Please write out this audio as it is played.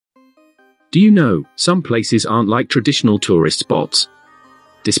Do you know, some places aren't like traditional tourist spots?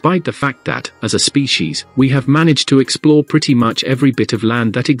 Despite the fact that, as a species, we have managed to explore pretty much every bit of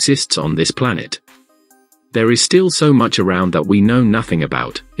land that exists on this planet. There is still so much around that we know nothing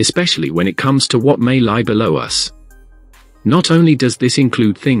about, especially when it comes to what may lie below us. Not only does this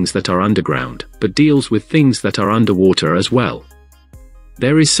include things that are underground, but deals with things that are underwater as well.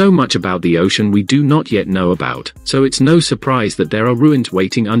 There is so much about the ocean we do not yet know about, so it's no surprise that there are ruins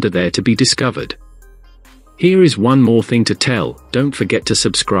waiting under there to be discovered. Here is one more thing to tell: don't forget to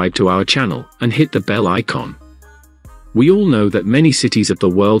subscribe to our channel, and hit the bell icon. We all know that many cities of the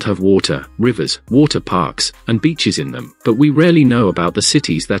world have water, rivers, water parks, and beaches in them, but we rarely know about the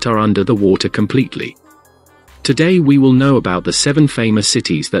cities that are under the water completely. Today we will know about the 7 famous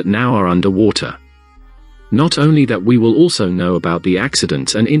cities that now are underwater. Not only that, we will also know about the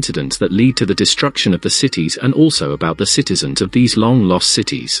accidents and incidents that lead to the destruction of the cities, and also about the citizens of these long-lost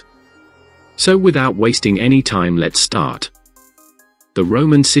cities. So without wasting any time, let's start. The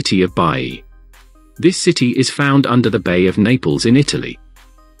Roman city of Baiae. This city is found under the Bay of Naples in Italy.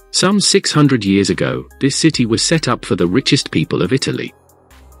 Some 600 years ago, this city was set up for the richest people of Italy.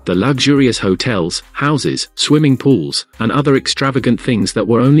 The luxurious hotels, houses, swimming pools, and other extravagant things that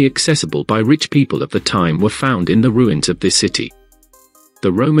were only accessible by rich people of the time were found in the ruins of this city.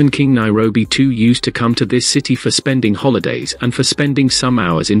 The Roman king Nairobi too used to come to this city for spending holidays and for spending some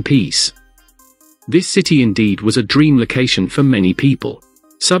hours in peace. This city indeed was a dream location for many people.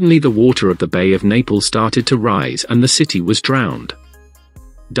 Suddenly the water of the Bay of Naples started to rise and the city was drowned.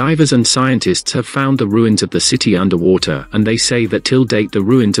 Divers and scientists have found the ruins of the city underwater, and they say that till date the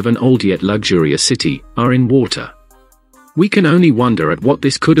ruins of an old yet luxurious city are in water. We can only wonder at what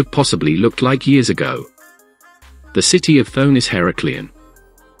this could have possibly looked like years ago. The City of Thonis-Heracleion.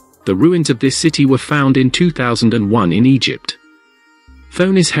 The ruins of this city were found in 2001 in Egypt.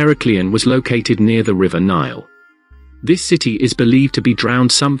 Thonis-Heracleion was located near the River Nile. This city is believed to be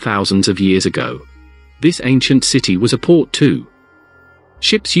drowned some thousands of years ago. This ancient city was a port too.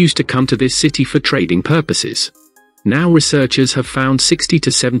 Ships used to come to this city for trading purposes. Now researchers have found 60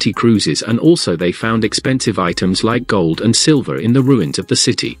 to 70 cruises, and also they found expensive items like gold and silver in the ruins of the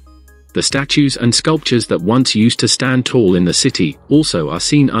city. The statues and sculptures that once used to stand tall in the city also are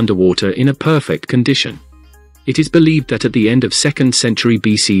seen underwater in a perfect condition. It is believed that at the end of 2nd century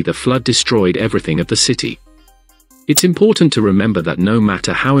BC the flood destroyed everything of the city. It's important to remember that no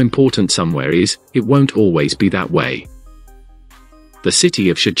matter how important somewhere is, it won't always be that way. The city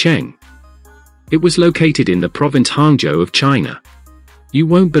of Shi Cheng. It was located in the province Hangzhou of China. You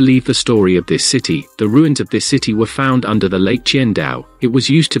won't believe the story of this city. The ruins of this city were found under the Lake Qiandao. It was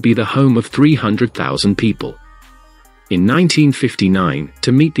used to be the home of 300,000 people. In 1959,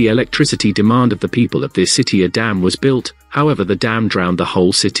 to meet the electricity demand of the people of this city, a dam was built. However, the dam drowned the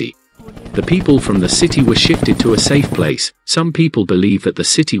whole city. The people from the city were shifted to a safe place. Some people believe that the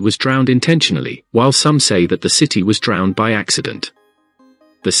city was drowned intentionally, while some say that the city was drowned by accident.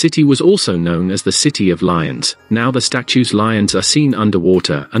 The city was also known as the City of Lions. Now the statues lions are seen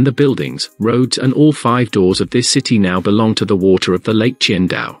underwater, and the buildings, roads and all 5 doors of this city now belong to the water of the Lake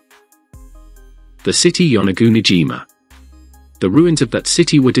Qiandao. The city Yonaguni-Jima. The ruins of that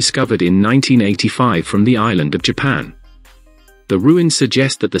city were discovered in 1985 from the island of Japan. The ruins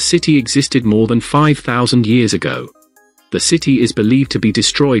suggest that the city existed more than 5,000 years ago. The city is believed to be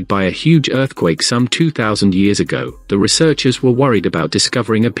destroyed by a huge earthquake some 2,000 years ago. The researchers were worried about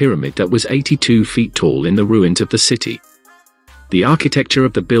discovering a pyramid that was 82 feet tall in the ruins of the city. The architecture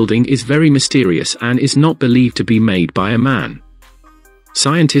of the building is very mysterious and is not believed to be made by a man.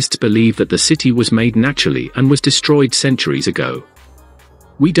 Scientists believe that the city was made naturally and was destroyed centuries ago.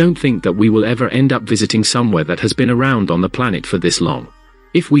 We don't think that we will ever end up visiting somewhere that has been around on the planet for this long.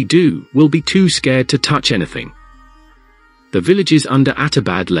 If we do, we'll be too scared to touch anything. The villages under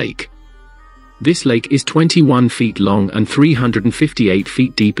Attabad Lake. This lake is 21 feet long and 358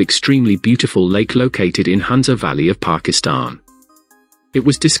 feet deep, extremely beautiful lake located in Hunza Valley of Pakistan. It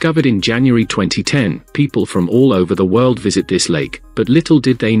was discovered in January 2010. People from all over the world visit this lake, but little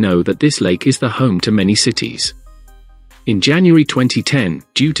did they know that this lake is the home to many cities. In January 2010,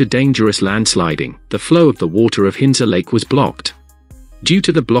 due to dangerous landsliding, the flow of the water of Hunza Lake was blocked. Due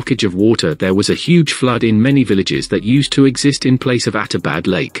to the blockage of water, there was a huge flood in many villages that used to exist in place of Attabad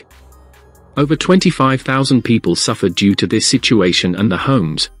Lake. Over 25,000 people suffered due to this situation, and the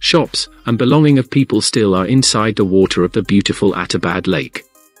homes, shops, and belonging of people still are inside the water of the beautiful Attabad Lake.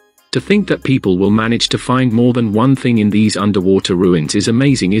 To think that people will manage to find more than one thing in these underwater ruins is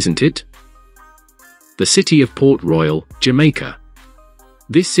amazing, isn't it? The city of Port Royal, Jamaica.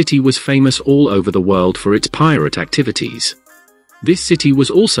 This city was famous all over the world for its pirate activities. This city was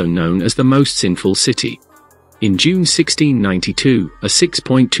also known as the most sinful city. In June 1692, a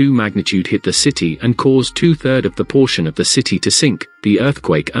 6.2 magnitude hit the city and caused 2/3 of the portion of the city to sink. The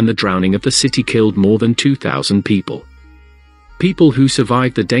earthquake and the drowning of the city killed more than 2,000 people. People who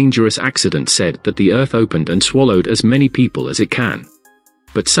survived the dangerous accident said that the earth opened and swallowed as many people as it can.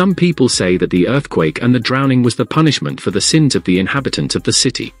 But some people say that the earthquake and the drowning was the punishment for the sins of the inhabitants of the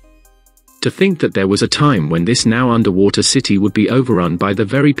city. To think that there was a time when this now underwater city would be overrun by the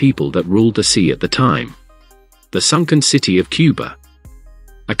very people that ruled the sea at the time. The sunken city of Cuba.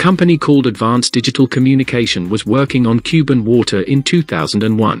 A company called Advanced Digital Communication was working on Cuban water in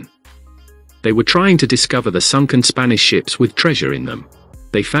 2001. They were trying to discover the sunken Spanish ships with treasure in them.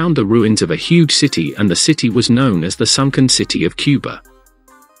 They found the ruins of a huge city, and the city was known as the Sunken City of Cuba.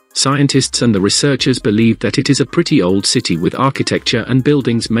 Scientists and the researchers believed that it is a pretty old city with architecture and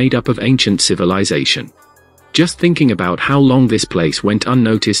buildings made up of ancient civilization. Just thinking about how long this place went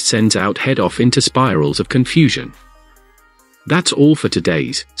unnoticed sends out head off into spirals of confusion. That's all for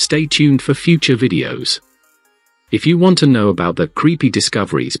today's. Stay tuned for future videos. If you want to know about the creepy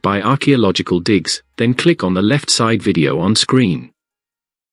discoveries by archaeological digs, then click on the left side video on screen.